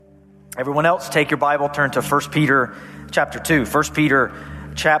Everyone else, take your Bible, turn to 1 Peter chapter 2. 1 Peter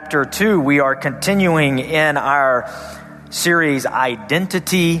chapter 2, we are continuing in our series,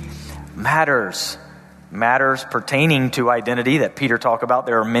 Identity Matters. Matters pertaining to identity that Peter talked about.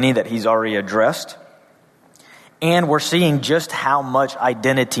 There are many that he's already addressed. And we're seeing just how much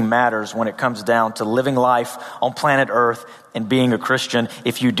identity matters when it comes down to living life on planet Earth and being a Christian.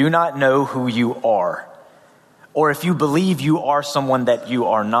 If you do not know who you are, or if you believe you are someone that you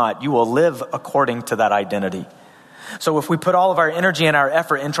are not, you will live according to that identity. So if we put all of our energy and our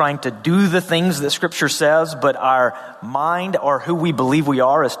effort in trying to do the things that Scripture says, but our mind or who we believe we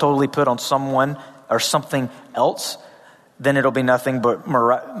are is totally put on someone or something else, then it'll be nothing but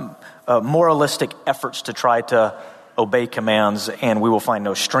moralistic efforts to try to obey commands, and we will find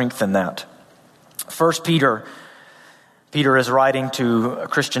no strength in that. First Peter is writing to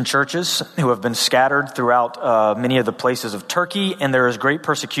Christian churches who have been scattered throughout many of the places of Turkey, and there is great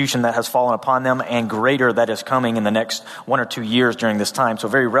persecution that has fallen upon them and greater that is coming in the next 1 or 2 years during this time. So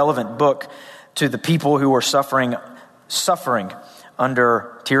a very relevant book to the people who are suffering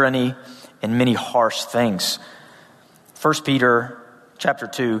under tyranny and many harsh things. 1 Peter chapter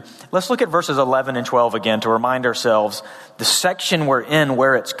 2. Let's look at verses 11 and 12 again to remind ourselves the section we're in,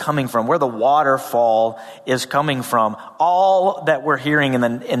 where it's coming from, where the waterfall is coming from. All that we're hearing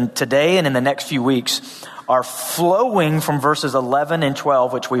in today and in the next few weeks are flowing from verses 11 and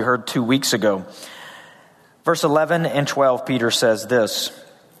 12, which we heard 2 weeks ago. Verse 11 and 12, Peter says this.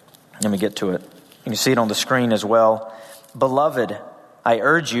 Let me get to it. You can see it on the screen as well. Beloved, I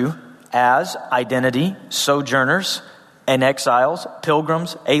urge you as identity, sojourners, and exiles,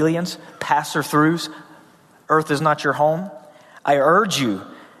 pilgrims, aliens, passer-throughs. Earth is not your home. I urge you,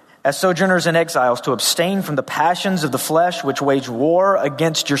 as sojourners and exiles, to abstain from the passions of the flesh which wage war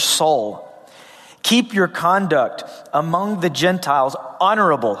against your soul. Keep your conduct among the Gentiles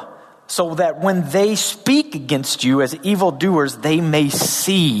honorable, so that when they speak against you as evildoers, they may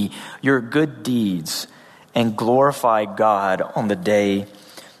see your good deeds and glorify God on the day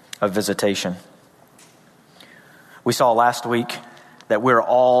of visitation. We saw last week that we're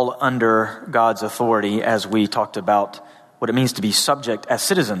all under God's authority as we talked about what it means to be subject as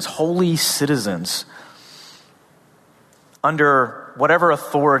citizens, holy citizens, under whatever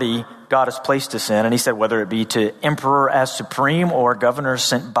authority God has placed us in. And he said whether it be to emperor as supreme or governors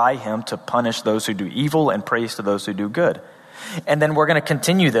sent by him to punish those who do evil and praise to those who do good. And then we're going to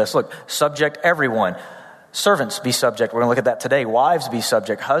continue this. Look, subject everyone. Servants, be subject. We're going to look at that today. Wives, be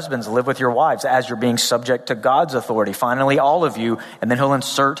subject. Husbands, live with your wives as you're being subject to God's authority. Finally, all of you. And then he'll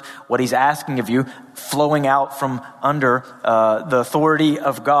insert what he's asking of you, flowing out from under the authority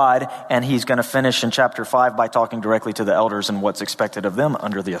of God. And he's going to finish in chapter 5 by talking directly to the elders and what's expected of them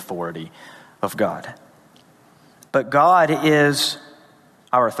under the authority of God. But God is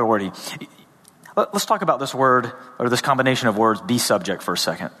our authority. Let's talk about this word, or this combination of words, be subject, for a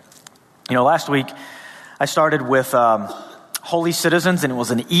second. You know, last week, I started with holy citizens, and it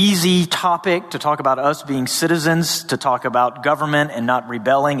was an easy topic to talk about us being citizens, to talk about government and not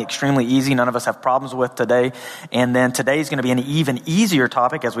rebelling. Extremely easy. None of us have problems with today. And then today is going to be an even easier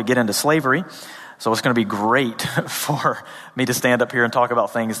topic as we get into slavery. So it's going to be great for me to stand up here and talk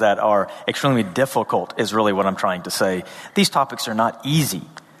about things that are extremely difficult is really what I'm trying to say. These topics are not easy.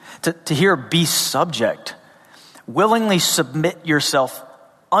 To hear be subject, willingly submit yourself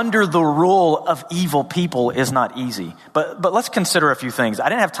under the rule of evil people is not easy. But let's consider a few things. I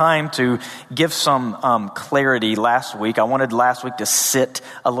didn't have time to give some clarity last week. I wanted last week to sit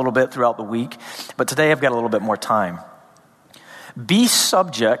a little bit throughout the week. But today I've got a little bit more time. Be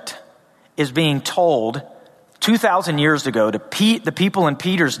subject is being told 2,000 years ago to the people in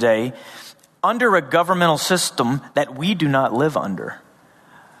Peter's day under a governmental system that we do not live under.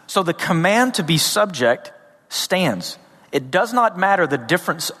 So the command to be subject stands. It does not matter the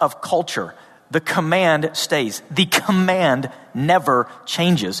difference of culture. The command stays. The command never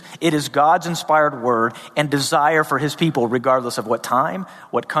changes. It is God's inspired word and desire for his people, regardless of what time,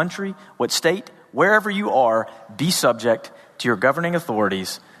 what country, what state, wherever you are, be subject to your governing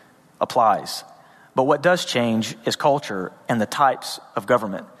authorities applies. But what does change is culture and the types of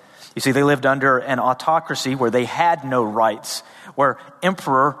government. You see, they lived under an autocracy where they had no rights, where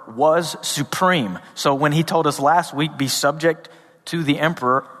emperor was supreme. So when he told us last week, be subject to the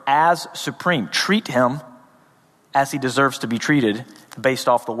emperor as supreme. Treat him as he deserves to be treated based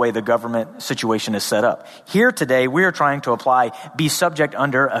off the way the government situation is set up. Here today, we are trying to apply be subject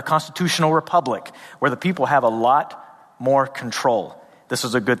under a constitutional republic where the people have a lot more control. This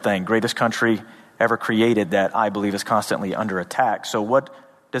is a good thing. Greatest country ever created that I believe is constantly under attack. So what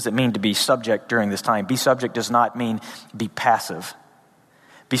does it mean to be subject during this time? Be subject does not mean be passive.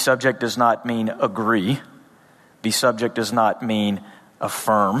 Be subject does not mean agree. Be subject does not mean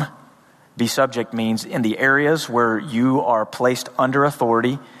affirm. Be subject means in the areas where you are placed under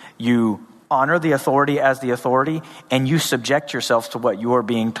authority, you honor the authority as the authority, and you subject yourselves to what you are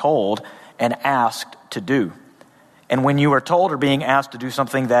being told and asked to do. And when you are told or being asked to do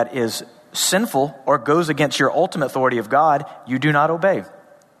something that is sinful or goes against your ultimate authority of God, you do not obey.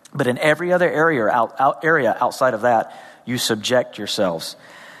 But in every other area outside of that, you subject yourselves.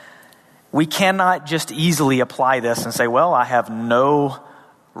 We cannot just easily apply this and say, well, I have no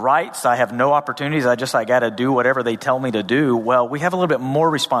rights, I have no opportunities, I got to do whatever they tell me to do. Well, we have a little bit more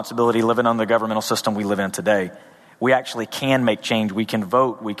responsibility living under the governmental system we live in today. We actually can make change. We can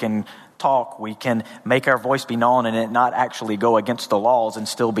vote, we can talk, we can make our voice be known and it not actually go against the laws and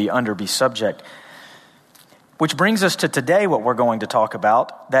still be subject. Which brings us to today, what we're going to talk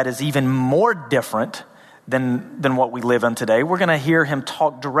about that is even more different than what we live in today. We're going to hear him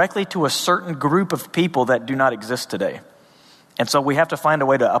talk directly to a certain group of people that do not exist today. And so we have to find a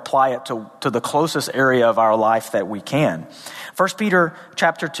way to apply it to the closest area of our life that we can. 1 Peter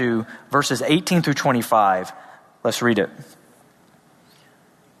chapter 2, verses 18 through 25. Let's read it.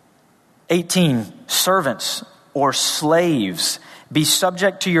 18, servants or slaves, be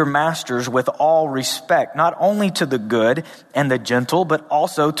subject to your masters with all respect, not only to the good and the gentle, but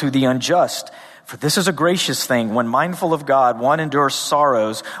also to the unjust. For this is a gracious thing, when mindful of God, one endures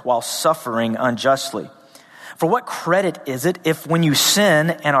sorrows while suffering unjustly. For what credit is it if when you sin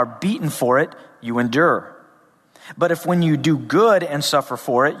and are beaten for it, you endure? But if when you do good and suffer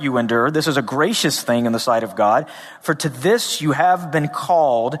for it, you endure, this is a gracious thing in the sight of God. For to this you have been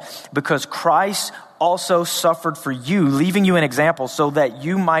called, because Christ also suffered for you, leaving you an example so that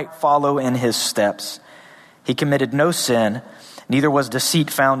you might follow in his steps. He committed no sin, neither was deceit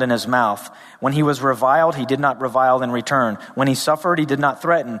found in his mouth. When he was reviled, he did not revile in return. When he suffered, he did not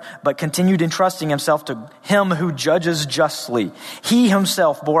threaten, but continued entrusting himself to him who judges justly. He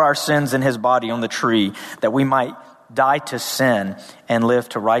himself bore our sins in his body on the tree, that we might die to sin and live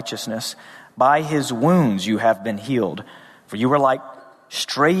to righteousness. By his wounds you have been healed. For you were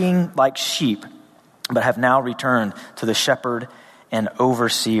straying like sheep, but have now returned to the shepherd and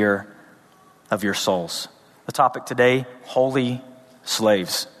overseer of your souls. The topic today, holy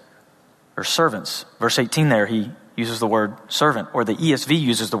slaves. Or servants. Verse 18 there, he uses the word servant, or the ESV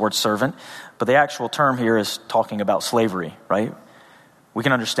uses the word servant, but the actual term here is talking about slavery, right? We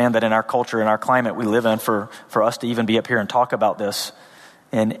can understand that in our culture, in our climate we live in, for us to even be up here and talk about this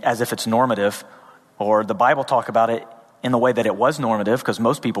and as if it's normative, or the Bible talk about it in the way that it was normative, because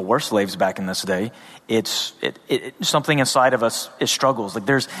most people were slaves back in this day. It's something inside of us, it struggles. Like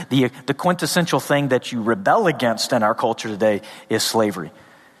there's the quintessential thing that you rebel against in our culture today is slavery.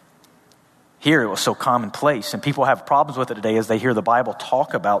 Here it was so commonplace, and people have problems with it today as they hear the Bible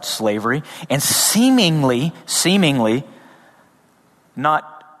talk about slavery and seemingly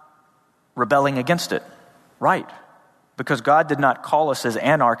not rebelling against it. Right. Because God did not call us as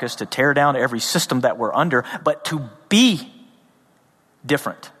anarchists to tear down every system that we're under, but to be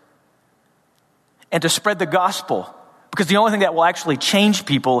different and to spread the gospel. Because the only thing that will actually change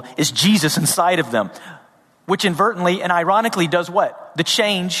people is Jesus inside of them. Which inadvertently and ironically does what? The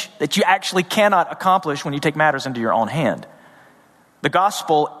change that you actually cannot accomplish when you take matters into your own hand. The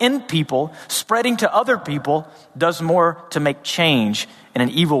gospel in people, spreading to other people, does more to make change in an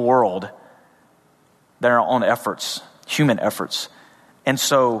evil world than our own efforts, human efforts. And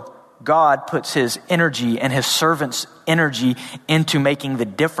so God puts his energy and his servants' energy into making the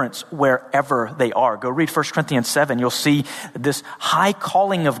difference wherever they are. Go read 1 Corinthians 7. You'll see this high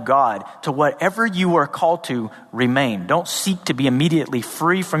calling of God to whatever you are called to remain. Don't seek to be immediately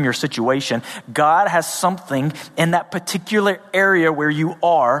free from your situation. God has something in that particular area where you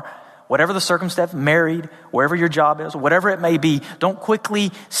are, whatever the circumstance, married, wherever your job is, whatever it may be. Don't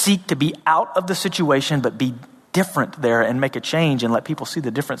quickly seek to be out of the situation, but be different there and make a change and let people see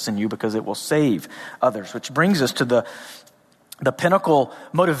the difference in you, because it will save others. Which brings us to the pinnacle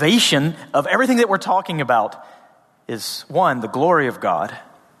motivation of everything that we're talking about is, one, the glory of God,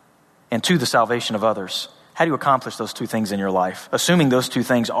 and two, the salvation of others. How do you accomplish those two things in your life? Assuming those two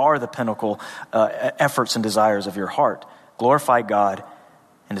things are the pinnacle efforts and desires of your heart. Glorify God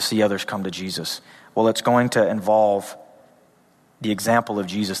and to see others come to Jesus. Well, it's going to involve the example of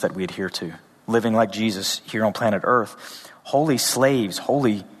Jesus that we adhere to. Living like Jesus here on planet Earth. Holy slaves,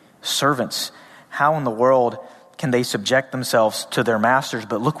 holy servants. How in the world can they subject themselves to their masters?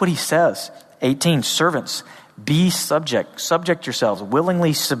 But look what he says. 18, servants, be subject. Subject yourselves.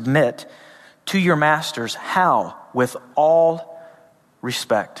 Willingly submit to your masters. How? With all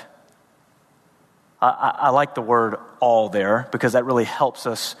respect. I like the word all there because that really helps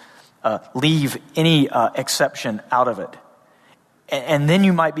us leave any exception out of it. And then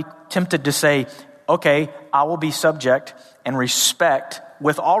you might be tempted to say, okay, I will be subject and respect,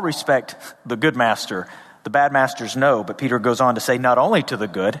 with all respect, the good master. The bad masters no, but Peter goes on to say not only to the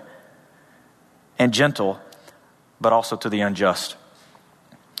good and gentle, but also to the unjust.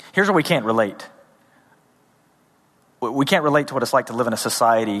 Here's where we can't relate. We can't relate to what it's like to live in a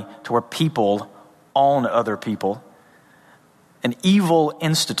society to where people own other people. An evil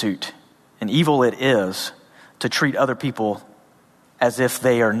institute, an evil it is, to treat other people as if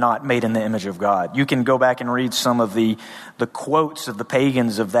they are not made in the image of God. You can go back and read some of the quotes of the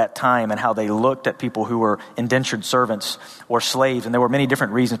pagans of that time and how they looked at people who were indentured servants or slaves. And there were many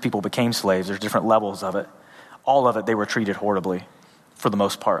different reasons people became slaves. There's different levels of it. All of it, they were treated horribly for the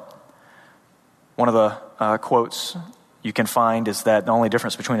most part. One of the quotes you can find is that the only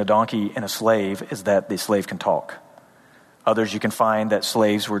difference between a donkey and a slave is that the slave can talk. Others you can find that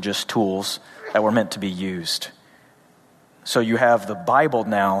slaves were just tools that were meant to be used. So you have the Bible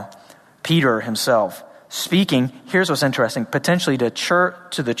now, Peter himself, speaking, here's what's interesting, potentially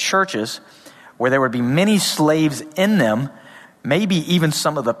to the churches where there would be many slaves in them. Maybe even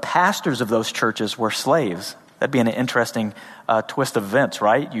some of the pastors of those churches were slaves. That'd be an interesting twist of events,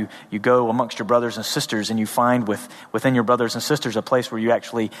 right? You go amongst your brothers and sisters and you find within your brothers and sisters a place where you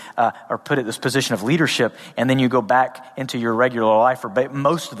actually are put at this position of leadership, and then you go back into your regular life for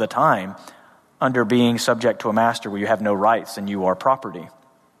most of the time under being subject to a master where you have no rights and you are property.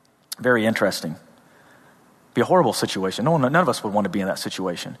 Very interesting. Be a horrible situation. None of us would want to be in that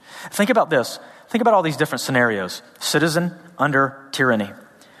situation. Think about this. Think about all these different scenarios. Citizen under tyranny.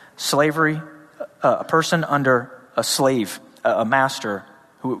 Slavery, a person under a slave, a master,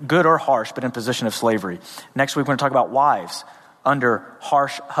 who good or harsh, but in position of slavery. Next week, we're going to talk about wives under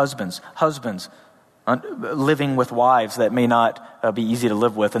harsh husbands. Husbands living with wives that may not be easy to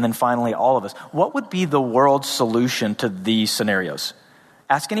live with. And then finally, all of us. What would be the world's solution to these scenarios?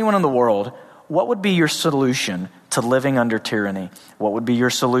 Ask anyone in the world, what would be your solution to living under tyranny? What would be your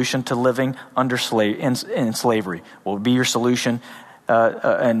solution to living under in slavery? What would be your solution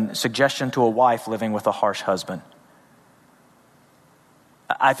and suggestion to a wife living with a harsh husband?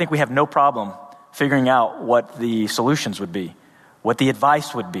 I think we have no problem figuring out what the solutions would be, what the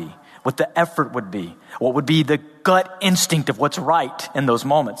advice would be, what the effort would be, what would be the gut instinct of what's right in those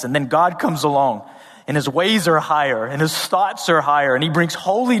moments. And then God comes along and his ways are higher and his thoughts are higher and he brings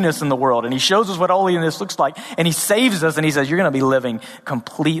holiness in the world and he shows us what holiness looks like and he saves us and he says, you're going to be living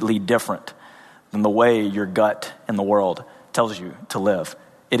completely different than the way your gut in the world tells you to live.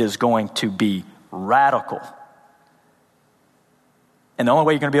 It is going to be radical. And the only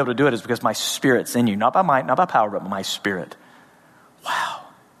way you're going to be able to do it is because my spirit's in you, not by might, not by power, but my spirit. Wow.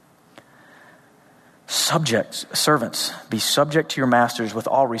 Servants, be subject to your masters with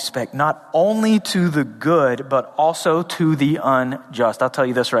all respect, not only to the good, but also to the unjust. I'll tell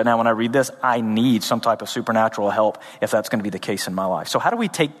you this right now, when I read this, I need some type of supernatural help if that's going to be the case in my life. So how do we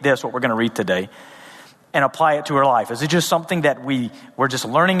take this, what we're going to read today, and apply it to our life? Is it just something that we're just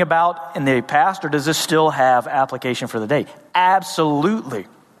learning about in the past, or does this still have application for the day? Absolutely.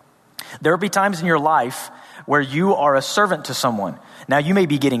 There will be times in your life where you are a servant to someone. Now, you may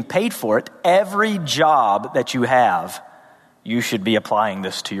be getting paid for it. Every job that you have, you should be applying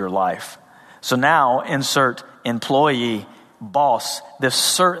this to your life. So now, insert employee, boss. This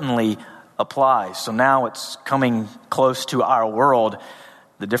certainly applies. So now it's coming close to our world.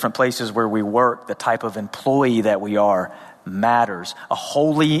 The different places where we work, the type of employee that we are matters. A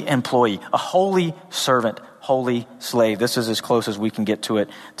holy employee, a holy servant, holy slave. This is as close as we can get to it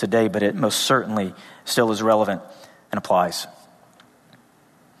today, but it most certainly still is relevant and applies.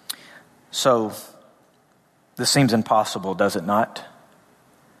 So, this seems impossible, does it not?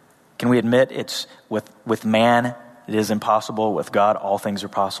 Can we admit it's with man, it is impossible. With God, all things are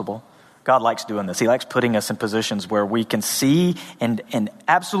possible. God likes doing this. He likes putting us in positions where we can see and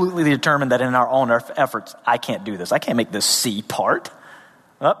absolutely determine that in our own efforts, I can't do this. I can't make this C part.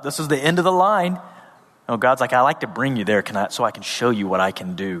 Oh, this is the end of the line. No, God's like, I like to bring you there so I can show you what I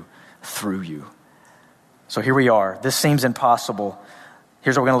can do through you. So here we are. This seems impossible.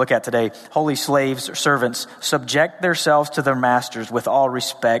 Here's what we're going to look at today. Holy slaves or servants subject themselves to their masters with all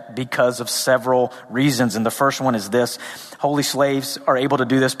respect because of several reasons. And the first one is this. Holy slaves are able to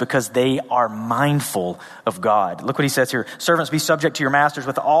do this because they are mindful of God. Look what he says here. Servants, be subject to your masters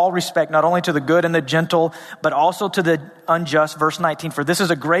with all respect, not only to the good and the gentle, but also to the unjust. Verse 19, for this is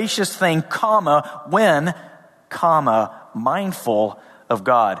a gracious thing, when, mindful of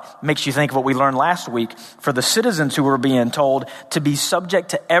God. Makes you think of what we learned last week for the citizens who were being told to be subject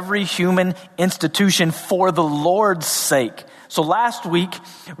to every human institution for the Lord's sake. So last week,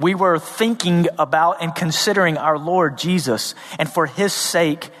 we were thinking about and considering our Lord Jesus, and for his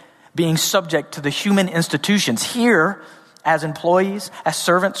sake, being subject to the human institutions. Here, as employees, as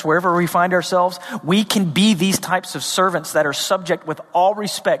servants, wherever we find ourselves, we can be these types of servants that are subject with all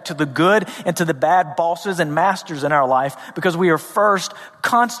respect to the good and to the bad bosses and masters in our life, because we are first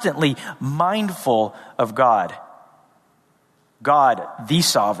constantly mindful of God. God, the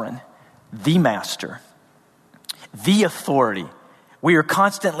sovereign, the master, the authority. We are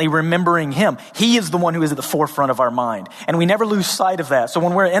constantly remembering him. He is the one who is at the forefront of our mind. And we never lose sight of that. So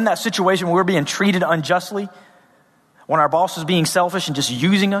when we're in that situation where we're being treated unjustly, when our boss is being selfish and just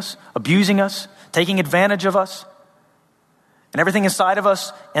using us, abusing us, taking advantage of us, and everything inside of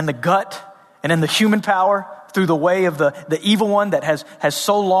us and the gut and in the human power through the way of the evil one that has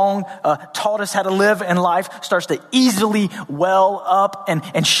so long taught us how to live in life starts to easily well up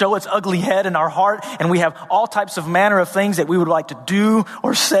and show its ugly head in our heart, and we have all types of manner of things that we would like to do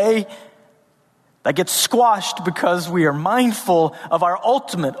or say that gets squashed because we are mindful of our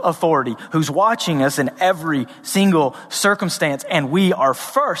ultimate authority who's watching us in every single circumstance, and we are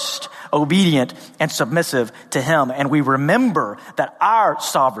first obedient and submissive to him. And we remember that our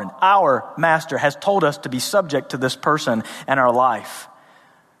sovereign, our master, has told us to be subject to this person in our life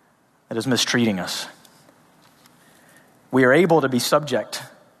that is mistreating us. We are able to be subject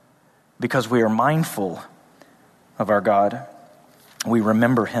because we are mindful of our God. We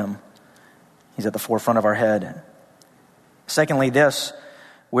remember him. He's at the forefront of our head. Secondly,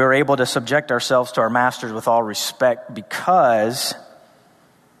 we're able to subject ourselves to our masters with all respect because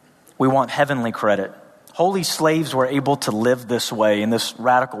we want heavenly credit. Holy slaves were able to live this way, in this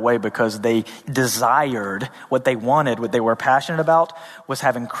radical way, because they desired what they wanted, what they were passionate about, was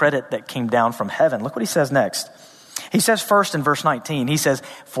having credit that came down from heaven. Look what he says next. He says first in verse 19, he says,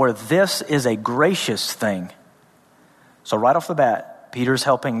 "For this is a gracious thing." So right off the bat, Peter's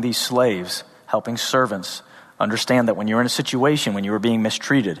helping these slaves, helping servants understand that when you're in a situation, when you are being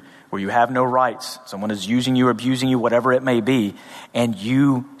mistreated, where you have no rights, someone is using you, abusing you, whatever it may be, and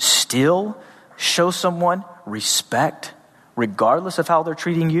you still show someone respect regardless of how they're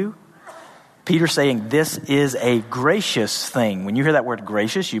treating you. Peter's saying this is a gracious thing. When you hear that word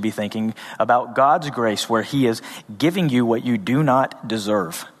gracious, you'd be thinking about God's grace, where he is giving you what you do not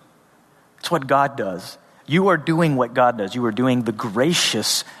deserve. It's what God does. You are doing what God does. You are doing the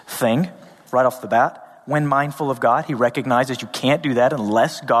gracious thing. Right off the bat, when mindful of God, he recognizes you can't do that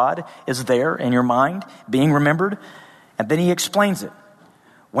unless God is there in your mind, being remembered. And then he explains it.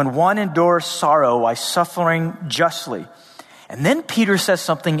 When one endures sorrow while suffering justly. And then Peter says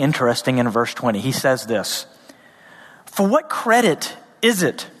something interesting in verse 20. He says this, "For what credit is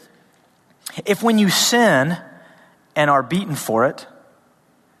it if when you sin and are beaten for it,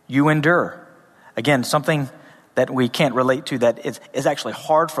 you endure?" Again, something that we can't relate to, that is actually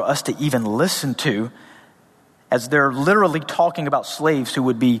hard for us to even listen to, as they're literally talking about slaves who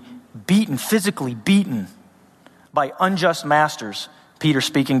would be beaten, physically beaten by unjust masters. Peter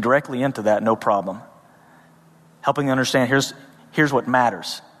speaking directly into that, no problem. Helping them understand, here's what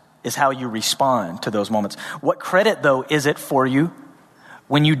matters, is how you respond to those moments. What credit, though, is it for you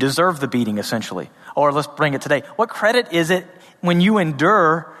when you deserve the beating, essentially? Or let's bring it today. What credit is it when you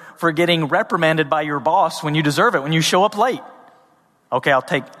endure for getting reprimanded by your boss when you deserve it, when you show up late? Okay, I'll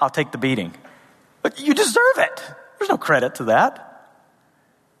take the beating. But you deserve it. There's no credit to that.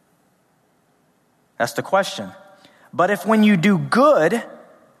 That's the question. But if when you do good,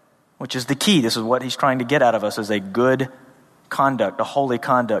 which is the key, this is what he's trying to get out of us, is a good conduct, a holy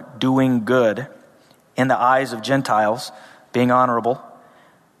conduct, doing good in the eyes of Gentiles, being honorable.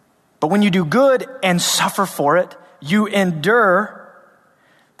 But when you do good and suffer for it, you endure.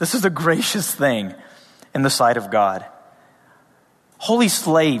 This is a gracious thing in the sight of God. Holy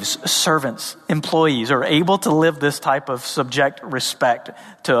slaves, servants, employees are able to live this type of subject respect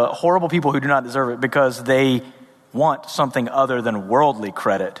to horrible people who do not deserve it because they want something other than worldly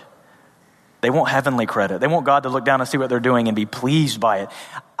credit. They want heavenly credit. They want God to look down and see what they're doing and be pleased by it.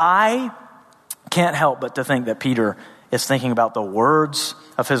 I can't help but to think that Peter is thinking about the words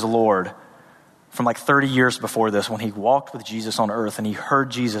of his Lord from like 30 years before this, when he walked with Jesus on earth and he heard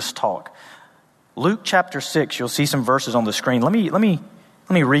Jesus talk. Luke chapter 6, you'll see some verses on the screen. Let me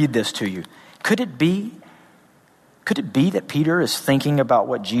read this to you. Could it be that Peter is thinking about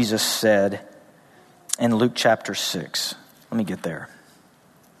what Jesus said in Luke chapter 6? Let me get there.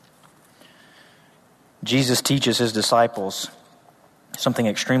 Jesus teaches his disciples something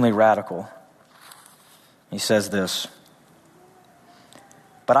extremely radical. He says this,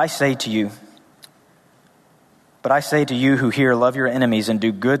 But I say to you who hear, love your enemies and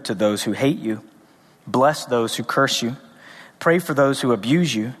do good to those who hate you. Bless those who curse you. Pray for those who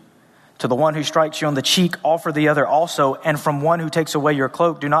abuse you. To the one who strikes you on the cheek, offer the other also. And from one who takes away your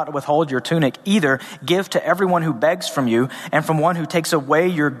cloak, do not withhold your tunic either. Give to everyone who begs from you. And from one who takes away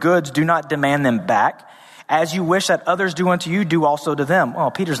your goods, do not demand them back. As you wish that others do unto you, do also to them. Oh,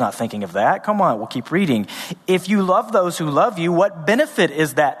 Peter's not thinking of that. Come on, we'll keep reading. If you love those who love you, what benefit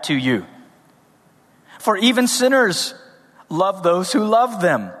is that to you? For even sinners love those who love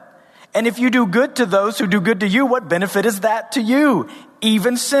them. And if you do good to those who do good to you, what benefit is that to you?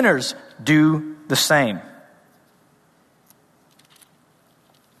 Even sinners do the same.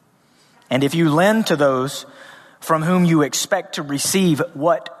 And if you lend to those from whom you expect to receive,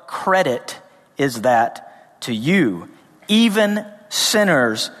 what credit is that to you? Even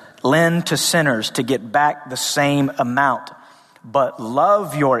sinners lend to sinners to get back the same amount. But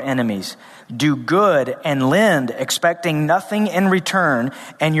love your enemies. Do good and lend, expecting nothing in return,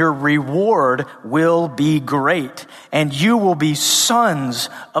 and your reward will be great. And you will be sons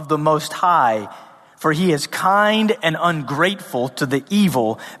of the Most High, for he is kind and ungrateful to the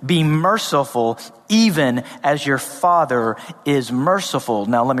evil. Be merciful, even as your Father is merciful.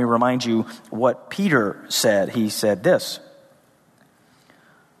 Now let me remind you what Peter said. He said this: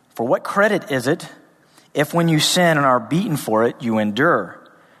 for what credit is it if when you sin and are beaten for it, you endure?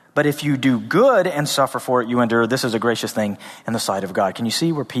 But if you do good and suffer for it, you endure. This is a gracious thing in the sight of God. Can you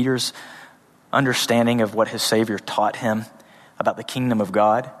see where Peter's understanding of what his Savior taught him about the kingdom of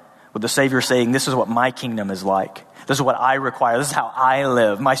God? With the Savior saying, this is what my kingdom is like. This is what I require. This is how I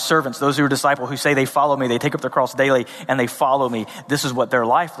live. My servants, those who are disciples who say they follow me, they take up their cross daily and they follow me. This is what their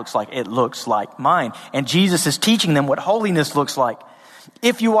life looks like. It looks like mine. And Jesus is teaching them what holiness looks like.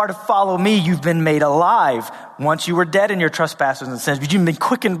 If you are to follow me, you've been made alive. Once you were dead in your trespasses and sins, but you've been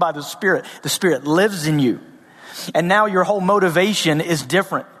quickened by the Spirit. The Spirit lives in you. And now your whole motivation is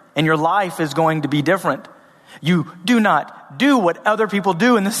different, and your life is going to be different. You do not do what other people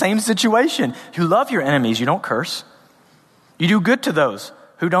do in the same situation. You love your enemies. You don't curse. You do good to those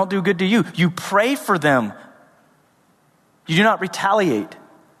who don't do good to you. You pray for them. You do not retaliate.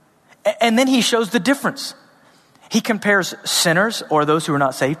 And then he shows the difference. He compares sinners, or those who are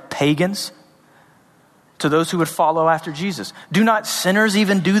not saved, pagans, to those who would follow after Jesus. Do not sinners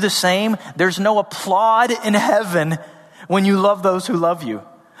even do the same? There's no applaud in heaven when you love those who love you.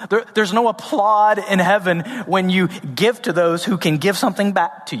 There's no applaud in heaven when you give to those who can give something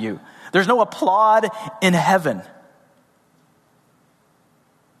back to you. There's no applaud in heaven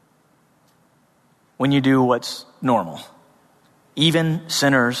when you do what's normal. Even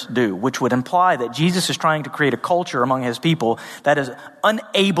sinners do, which would imply that Jesus is trying to create a culture among his people that is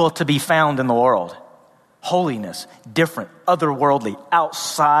unable to be found in the world. Holiness, different, otherworldly,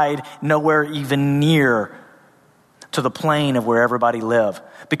 outside, nowhere even near to the plane of where everybody live.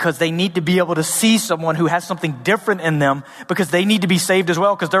 Because they need to be able to see someone who has something different in them, because they need to be saved as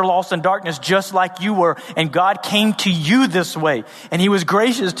well, because they're lost in darkness just like you were. And God came to you this way, and he was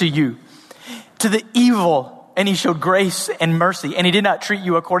gracious to you. To the evil, and he showed grace and mercy, and he did not treat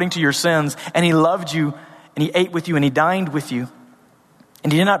you according to your sins, and he loved you, and he ate with you, and he dined with you.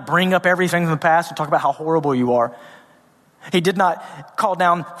 And he did not bring up everything from the past and talk about how horrible you are. He did not call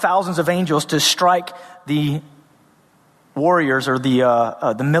down thousands of angels to strike the warriors or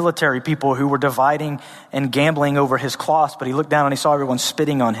the military people who were dividing and gambling over his cloths, but he looked down and he saw everyone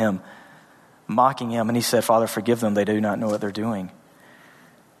spitting on him, mocking him, and he said, Father, forgive them. They do not know what they're doing.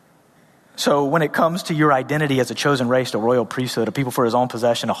 So when it comes to your identity as a chosen race, a royal priesthood, a people for his own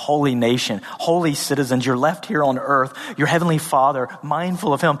possession, a holy nation, holy citizens, you're left here on earth. Your heavenly Father,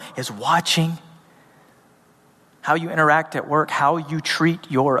 mindful of him, is watching how you interact at work, how you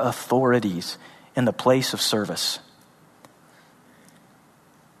treat your authorities in the place of service.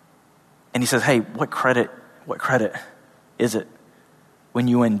 And he says, hey, what credit is it when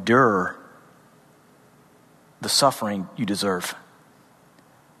you endure the suffering you deserve?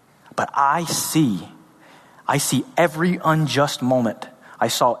 But I see every unjust moment. I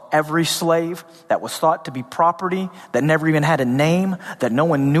saw every slave that was thought to be property, that never even had a name, that no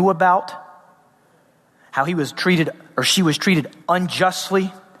one knew about, how he was treated or she was treated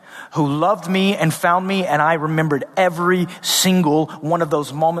unjustly, who loved me and found me, and I remembered every single one of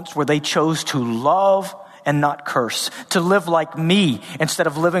those moments where they chose to love and not curse, to live like me instead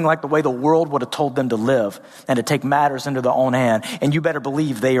of living like the way the world would have told them to live, and to take matters into their own hand. And you better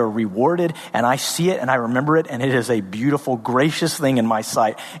believe they are rewarded, and I see it and I remember it, and it is a beautiful, gracious thing in my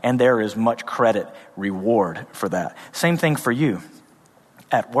sight, and there is much credit, reward for that. Same thing for you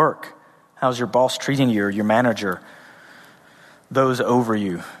at work. How's your boss treating you, or your manager? those over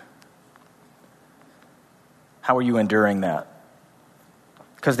you? How are you enduring that?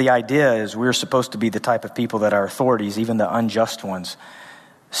 Because the idea is we're supposed to be the type of people that our authorities, even the unjust ones,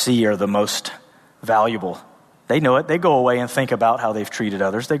 see are the most valuable. They know it. They go away and think about how they've treated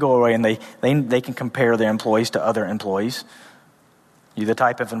others. They go away and they can compare their employees to other employees. You the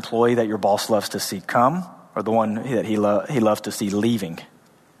type of employee that your boss loves to see come, or the one that he loves to see leaving?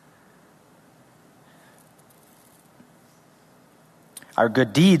 Our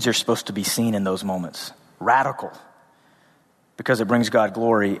good deeds are supposed to be seen in those moments. Radical. Because it brings God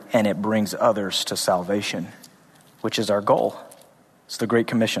glory and it brings others to salvation, which is our goal. It's the Great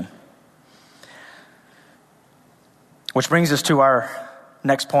Commission. Which brings us to our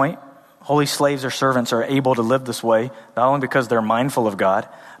next point. Holy slaves or servants are able to live this way, not only because they're mindful of God,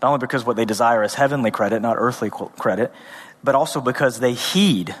 not only because what they desire is heavenly credit, not earthly credit, but also because they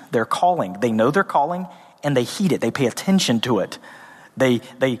heed their calling. They know their calling and they heed it. They pay attention to it. They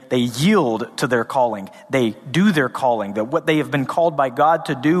yield to their calling. They do their calling. That what they have been called by God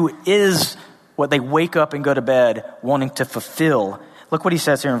to do is what they wake up and go to bed wanting to fulfill. Look what he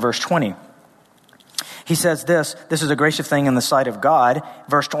says here in verse 20. He says this is a gracious thing in the sight of God.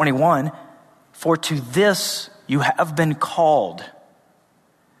 Verse 21, for to this you have been called,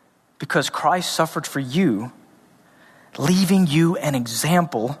 because Christ suffered for you, leaving you an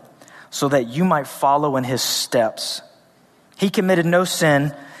example so that you might follow in his steps. He committed no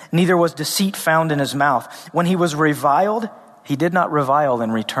sin, neither was deceit found in his mouth. When he was reviled, he did not revile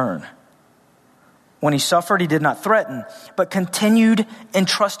in return. When he suffered, he did not threaten, but continued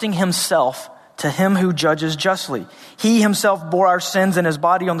entrusting himself to him who judges justly. He himself bore our sins in his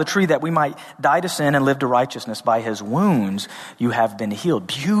body on the tree that we might die to sin and live to righteousness. By his wounds you have been healed.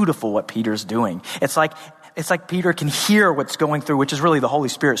 Beautiful what Peter's doing. It's like Peter can hear what's going through, which is really the Holy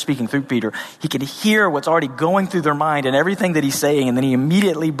Spirit speaking through Peter. He can hear what's already going through their mind and everything that he's saying, and then he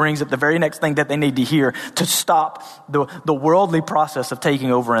immediately brings up the very next thing that they need to hear to stop the worldly process of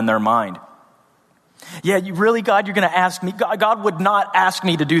taking over in their mind. Yeah, God, you're going to ask me. God would not ask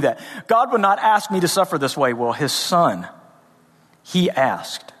me to do that. God would not ask me to suffer this way. Well, his son, he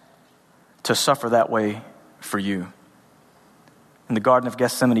asked to suffer that way for you. In the Garden of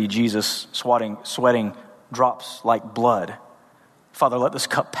Gethsemane, Jesus sweating drops like blood. Father, let this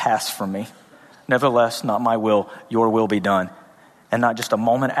cup pass from me. Nevertheless, not my will, your will be done. And not just a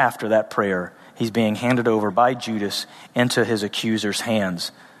moment after that prayer, he's being handed over by Judas into his accuser's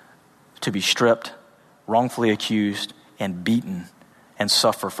hands to be stripped, wrongfully accused, and beaten, and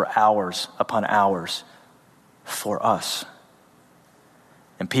suffer for hours upon hours for us.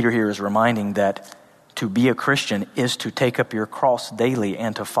 And Peter here is reminding that to be a Christian is to take up your cross daily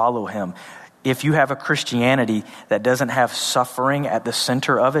and to follow him. If you have a Christianity that doesn't have suffering at the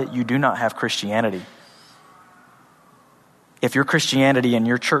center of it, you do not have Christianity. If your Christianity and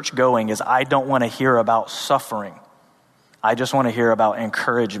your church going is, I don't want to hear about suffering, I just want to hear about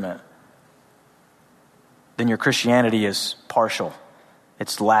encouragement, then your Christianity is partial.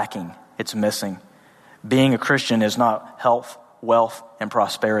 It's lacking. It's missing. Being a Christian is not health, wealth, and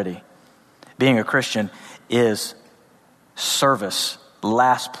prosperity. Being a Christian is service,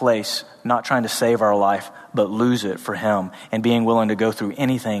 last place, not trying to save our life, but lose it for him, and being willing to go through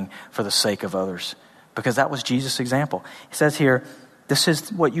anything for the sake of others. Because that was Jesus' example. He says here, this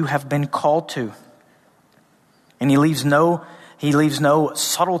is what you have been called to. And he leaves no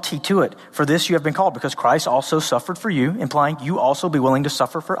subtlety to it. For this you have been called, because Christ also suffered for you, implying you also be willing to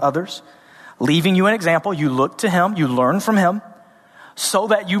suffer for others, leaving you an example. You look to him, you learn from him, so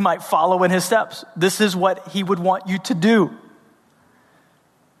that you might follow in his steps. This is what he would want you to do.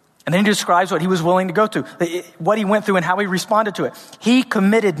 And then he describes what he was willing to go to, what he went through and how he responded to it. He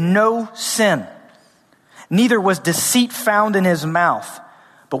committed no sin, neither was deceit found in his mouth.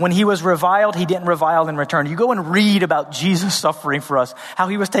 But when he was reviled, he didn't revile in return. You go and read about Jesus suffering for us, how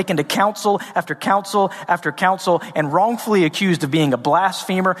he was taken to council after council after council and wrongfully accused of being a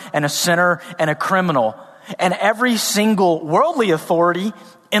blasphemer and a sinner and a criminal. And every single worldly authority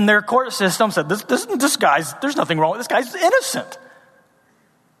in their court system said, this guy's, there's nothing wrong with this guy's innocent.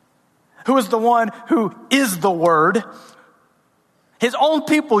 Who is the one who is the word? His own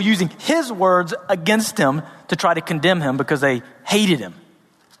people using his words against him to try to condemn him because they hated him.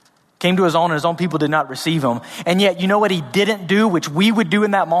 Came to his own and his own people did not receive him. And yet, you know what he didn't do, which we would do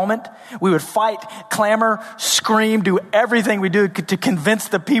in that moment? We would fight, clamor, scream, do everything we do to convince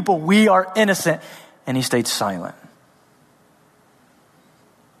the people we are innocent. And he stayed silent.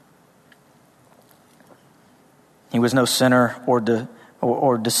 He was no sinner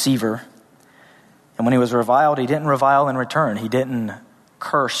or deceiver. And when he was reviled, he didn't revile in return. He didn't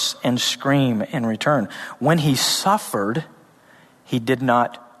curse and scream in return. When he suffered, He did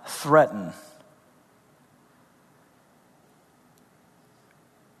not threaten.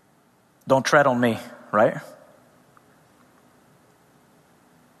 Don't tread on me, right? Are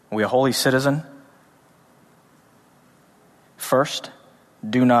we a holy citizen? First,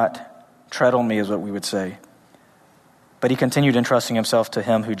 do not tread on me is what we would say. But he continued entrusting himself to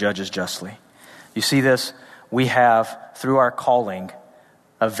him who judges justly. You see this? We have, through our calling,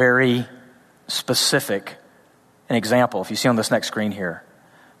 a very specific an example. If you see on this next screen here,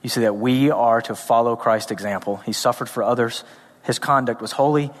 you see that we are to follow Christ's example. He suffered for others. His conduct was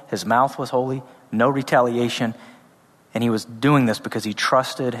holy. His mouth was holy. No retaliation. And he was doing this because he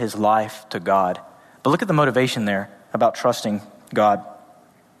trusted his life to God. But look at the motivation there about trusting God.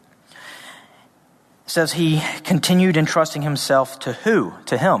 It says he continued entrusting himself to who?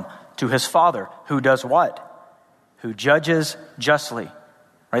 To him. To his Father. Who does what? Who judges justly.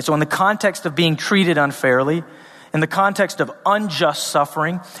 Right? So in the context of being treated unfairly, in the context of unjust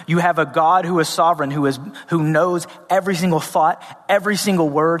suffering, you have a God who is sovereign, who knows every single thought, every single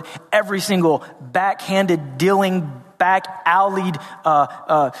word, every single backhanded, dealing, back-alleyed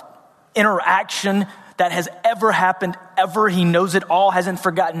interaction that has ever happened, ever. He knows it all, hasn't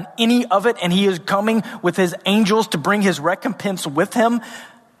forgotten any of it, and he is coming with his angels to bring his recompense with him,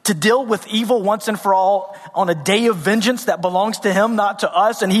 to deal with evil once and for all on a day of vengeance that belongs to him, not to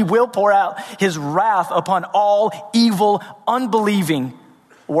us. And he will pour out his wrath upon all evil, unbelieving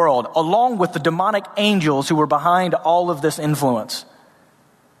world, along with the demonic angels who were behind all of this influence.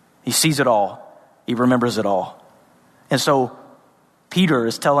 He sees it all. He remembers it all. And so Peter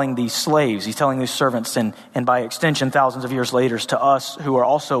is telling these slaves, he's telling these servants, and by extension, thousands of years later, to us who are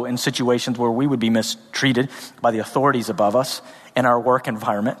also in situations where we would be mistreated by the authorities above us in our work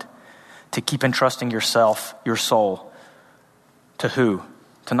environment, to keep entrusting yourself, your soul, to who?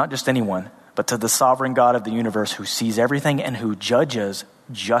 To not just anyone, but to the sovereign God of the universe who sees everything and who judges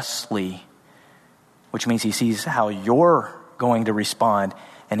justly, which means he sees how you're going to respond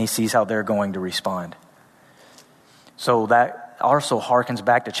and he sees how they're going to respond. So that also harkens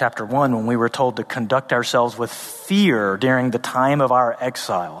back to chapter 1 when we were told to conduct ourselves with fear during the time of our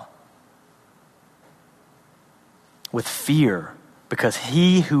exile. With fear, because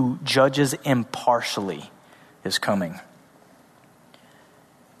he who judges impartially is coming.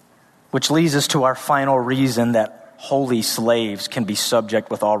 Which leads us to our final reason that holy slaves can be subject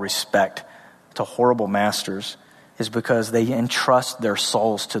with all respect to horrible masters is because they entrust their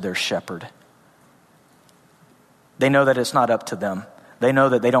souls to their shepherd. They know that it's not up to them. They know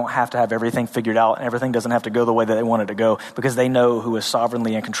that they don't have to have everything figured out and everything doesn't have to go the way that they want it to go because they know who is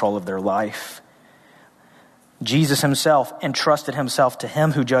sovereignly in control of their life. Jesus himself entrusted himself to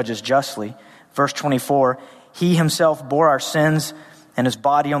him who judges justly. Verse 24, he himself bore our sins and his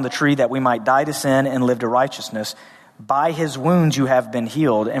body on the tree that we might die to sin and live to righteousness. By his wounds you have been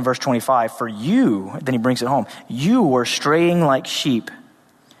healed. And verse 25, for you, then he brings it home, you were straying like sheep,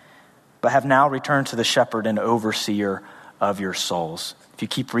 but have now returned to the shepherd and overseer of your souls. If you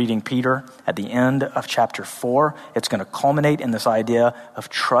keep reading Peter at the end of chapter 4, it's going to culminate in this idea of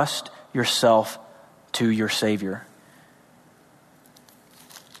trust yourself to your Savior.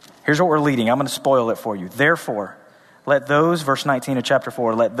 Here's what we're leading. I'm going to spoil it for you. Therefore, let those, verse 19 of chapter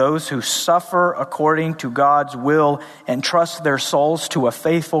 4, let those who suffer according to God's will entrust their souls to a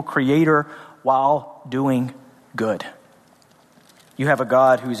faithful Creator while doing good. You have a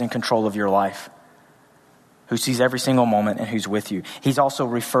God who's in control of your life, who sees every single moment and who's with you. He's also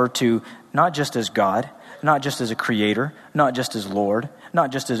referred to not just as God, not just as a creator, not just as Lord,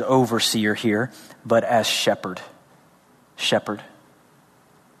 not just as overseer here, but as shepherd. Shepherd.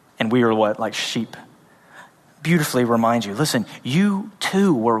 And we are what? Like sheep. Beautifully reminds you, listen, you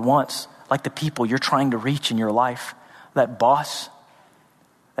too were once like the people you're trying to reach in your life. That boss,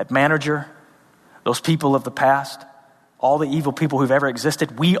 that manager, those people of the past, all the evil people who've ever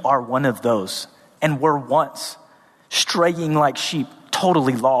existed, we are one of those. And were once straying like sheep,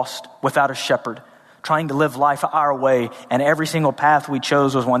 totally lost, without a shepherd, trying to live life our way, and every single path we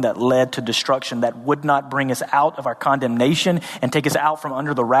chose was one that led to destruction, that would not bring us out of our condemnation and take us out from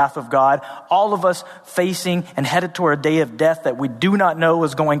under the wrath of God. All of us facing and headed toward a day of death that we do not know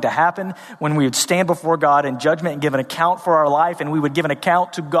was going to happen, when we would stand before God in judgment and give an account for our life, and we would give an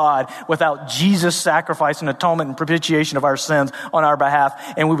account to God without Jesus' sacrifice and atonement and propitiation of our sins on our behalf,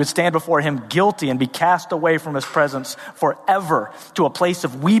 and we would stand before him guilty and be cast away from his presence forever to a place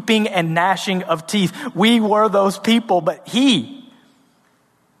of weeping and gnashing of teeth. We were those people, but he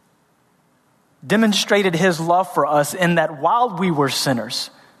demonstrated his love for us in that while we were sinners,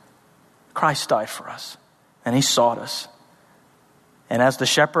 Christ died for us and he sought us. And as the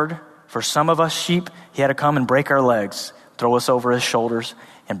shepherd, for some of us sheep, he had to come and break our legs throw us over his shoulders,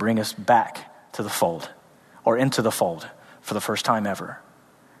 and bring us back to the fold, or into the fold for the first time ever.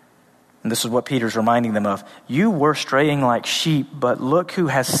 And this is what Peter's reminding them of. You were straying like sheep, but look who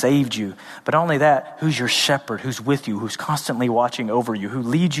has saved you. But not only that, who's your shepherd, who's with you, who's constantly watching over you, who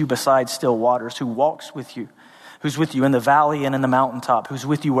leads you beside still waters, who walks with you, who's with you in the valley and in the mountaintop, who's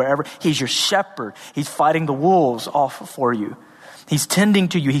with you wherever. He's your shepherd. He's fighting the wolves off for you. He's tending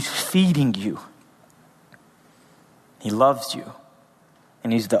to you. He's feeding you. He loves you.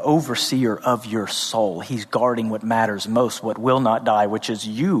 And he's the overseer of your soul. He's guarding what matters most, what will not die, which is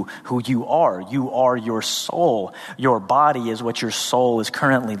you, who you are. You are your soul. Your body is what your soul is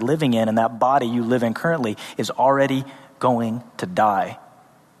currently living in, and that body you live in currently is already going to die.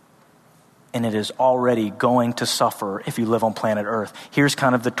 And it is already going to suffer if you live on planet Earth. Here's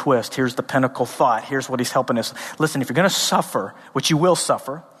kind of the twist. Here's the pinnacle thought. Here's what he's helping us. Listen, if you're going to suffer, which you will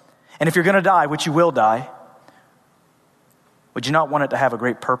suffer, and if you're going to die, which you will die, would you not want it to have a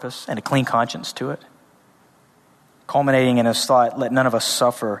great purpose and a clean conscience to it? Culminating in his thought, let none of us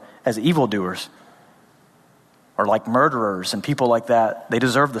suffer as evildoers or like murderers and people like that. They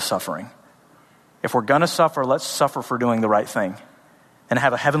deserve the suffering. If we're going to suffer, let's suffer for doing the right thing and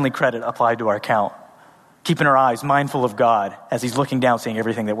have a heavenly credit applied to our account, keeping our eyes mindful of God as he's looking down, seeing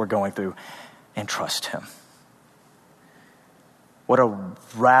everything that we're going through, and trust him. What a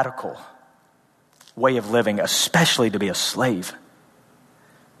radical way of living, especially to be a slave,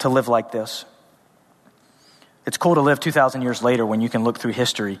 to live like this. It's cool to live 2,000 years later when you can look through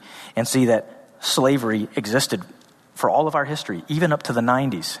history and see that slavery existed for all of our history, even up to the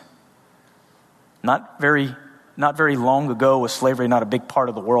 90s. Not very long ago was slavery not a big part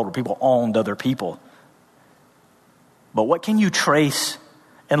of the world where people owned other people. But what can you trace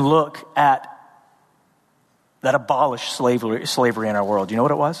and look at that abolished slavery in our world? You know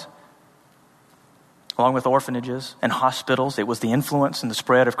what it was? Along with orphanages and hospitals, it was the influence and the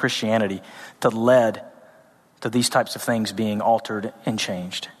spread of Christianity that led to these types of things being altered and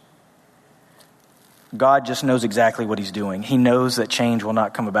changed. God just knows exactly what he's doing. He knows that change will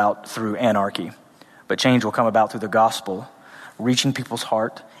not come about through anarchy, but change will come about through the gospel, reaching people's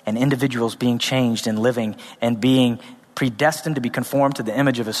heart and individuals being changed and living and being predestined to be conformed to the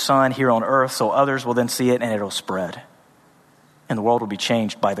image of his son here on earth, so others will then see it and it'll spread. And the world will be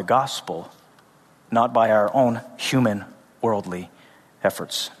changed by the gospel, not by our own human, worldly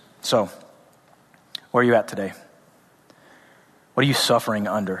efforts. So, where are you at today? What are you suffering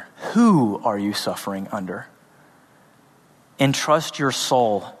under? Who are you suffering under? Entrust your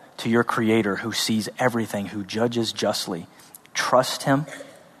soul to your Creator who sees everything, who judges justly. Trust him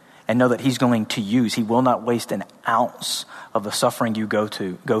and know that he's going to use. He will not waste an ounce of the suffering you go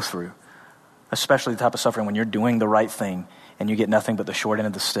through, especially the type of suffering when you're doing the right thing and you get nothing but the short end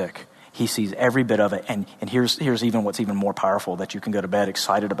of the stick. He sees every bit of it. And here's even what's even more powerful that you can go to bed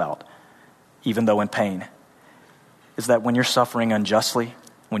excited about, even though in pain, is that when you're suffering unjustly,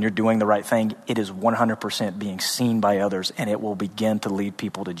 when you're doing the right thing, it is 100% being seen by others, and it will begin to lead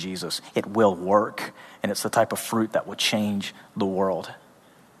people to Jesus. It will work, and it's the type of fruit that will change the world.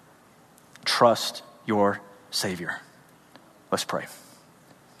 Trust your Savior. Let's pray.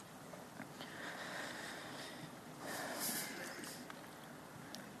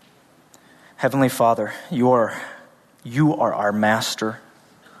 Heavenly Father, you are our master.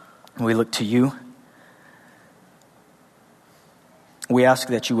 We look to you. We ask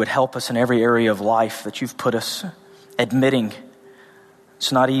that you would help us in every area of life that you've put us, admitting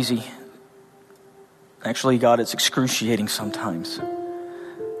it's not easy. Actually, God, it's excruciating sometimes.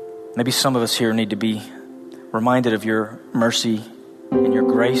 Maybe some of us here need to be reminded of your mercy and your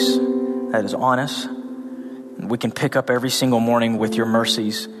grace that is on us. We can pick up every single morning with your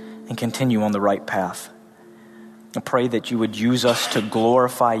mercies and continue on the right path. I pray that you would use us to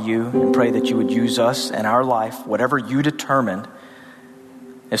glorify you, and pray that you would use us in our life, whatever you determined,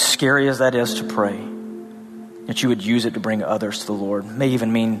 as scary as that is to pray, that you would use it to bring others to the Lord. May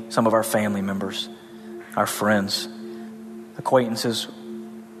even mean some of our family members, our friends, acquaintances,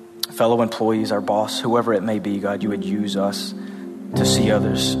 fellow employees, our boss, whoever it may be. God, you would use us to see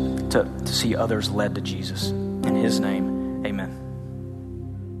others, to see others led to Jesus. In his name, amen.